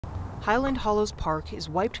Highland Hollows Park is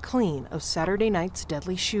wiped clean of Saturday night's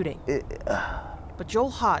deadly shooting. But Joel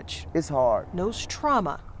Hodge it's hard. knows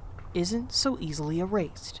trauma isn't so easily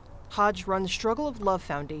erased. Hodge runs Struggle of Love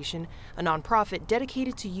Foundation, a nonprofit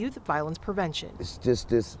dedicated to youth violence prevention. It's just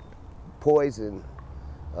this poison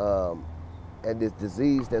and this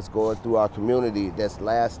disease that's going through our community that's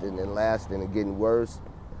lasting and lasting and getting worse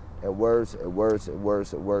and worse and worse and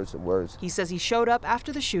worse and worse and worse. He says he showed up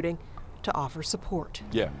after the shooting to offer support.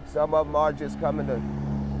 Yeah. Some of them are just coming to,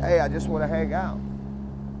 hey, I just want to hang out.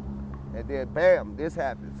 And then bam, this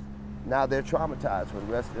happens. Now they're traumatized for the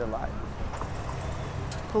rest of their lives.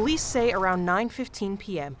 Police say around 9:15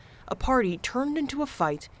 p.m., a party turned into a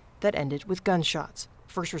fight that ended with gunshots.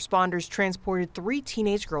 First responders transported 3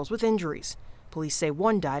 teenage girls with injuries. Police say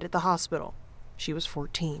one died at the hospital. She was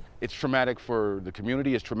 14. It's traumatic for the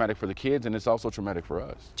community, it's traumatic for the kids, and it's also traumatic for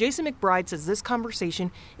us. Jason McBride says this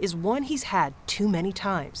conversation is one he's had too many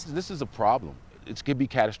times. This is a problem. It could be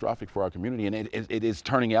catastrophic for our community, and it is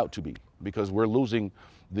turning out to be, because we're losing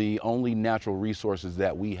the only natural resources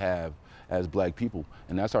that we have as Black people,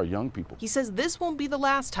 and that's our young people. He says this won't be the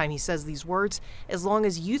last time he says these words, as long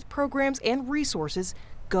as youth programs and resources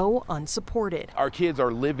go unsupported. Our kids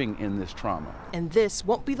are living in this trauma. And this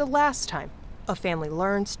won't be the last time a family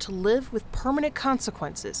learns to live with permanent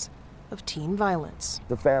consequences of teen violence.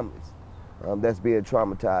 The families that's being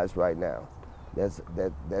traumatized right now,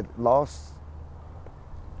 that lost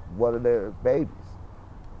one of their babies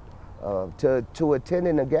to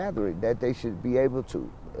attending a gathering that they should be able to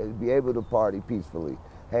party peacefully,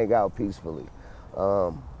 hang out peacefully.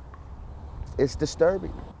 It's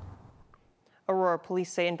disturbing. Aurora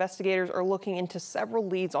police say investigators are looking into several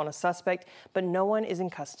leads on a suspect, but no one is in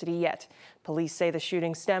custody yet. Police say the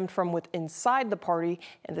shooting stemmed from inside the party,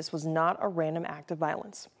 and this was not a random act of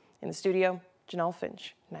violence. In the studio, Janelle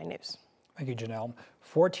Finch, 9 News. Thank you, Janelle.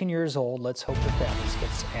 14 years old. Let's hope the families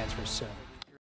get answers soon.